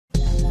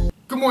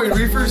Good morning,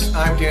 reefers.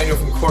 I'm Daniel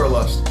from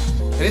Coralust,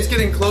 and it's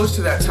getting close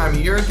to that time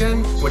of year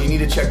again when you need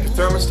to check your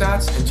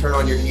thermostats and turn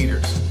on your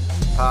heaters.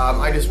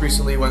 I just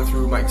recently went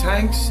through my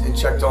tanks and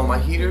checked all my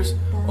heaters,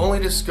 only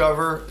to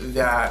discover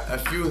that a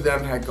few of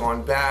them had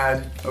gone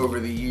bad over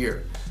the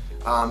year.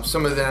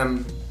 Some of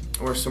them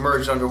were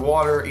submerged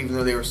underwater. Even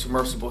though they were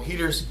submersible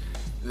heaters,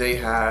 they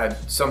had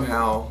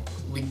somehow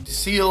leaked the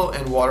seal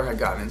and water had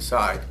gotten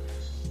inside.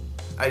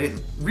 I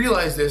didn't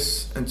realize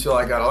this until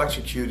I got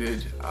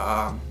electrocuted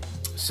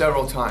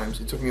several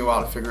times. It took me a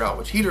while to figure out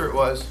which heater it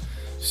was.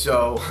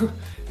 So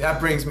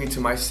that brings me to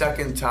my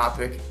second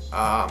topic,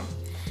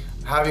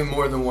 having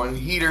more than one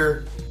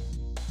heater.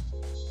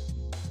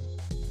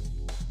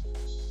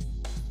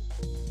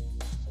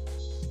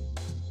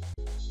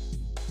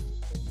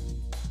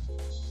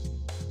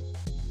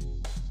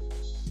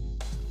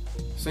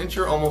 Since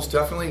you're almost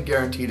definitely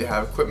guaranteed to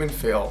have equipment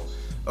fail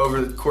over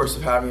the course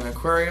of having an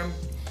aquarium,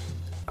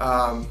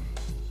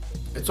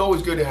 it's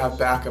always good to have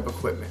backup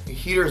equipment. A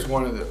heater is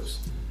one of those.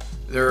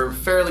 They're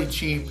fairly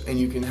cheap and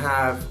you can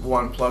have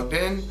one plugged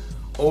in,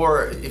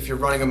 or if you're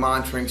running a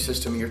monitoring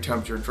system and your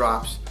temperature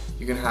drops,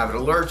 you can have it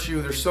alert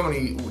you. There's so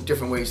many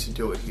different ways to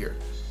do it here.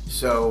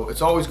 So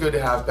it's always good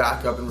to have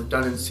backup, and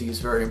redundancy is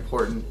very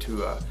important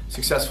to a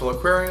successful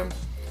aquarium.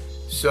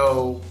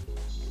 So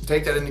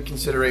take that into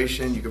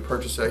consideration. You can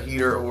purchase a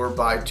heater or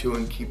buy two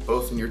and keep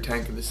both in your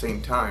tank at the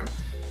same time.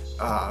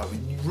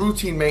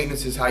 Routine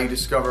maintenance is how you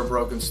discover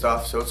broken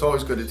stuff, so it's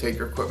always good to take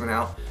your equipment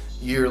out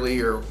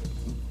yearly or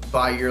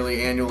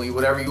bi-yearly, annually,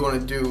 whatever you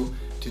want to do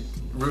to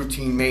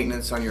routine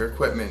maintenance on your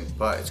equipment,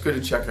 but it's good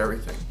to check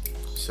everything.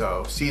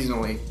 So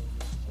seasonally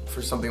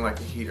for something like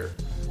a heater.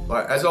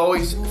 But as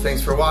always, thanks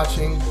for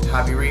watching.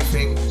 Happy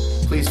reefing.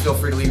 Please feel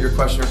free to leave your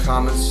question or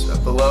comments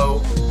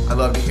below. I'd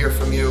love to hear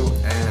from you,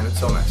 and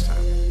until next time.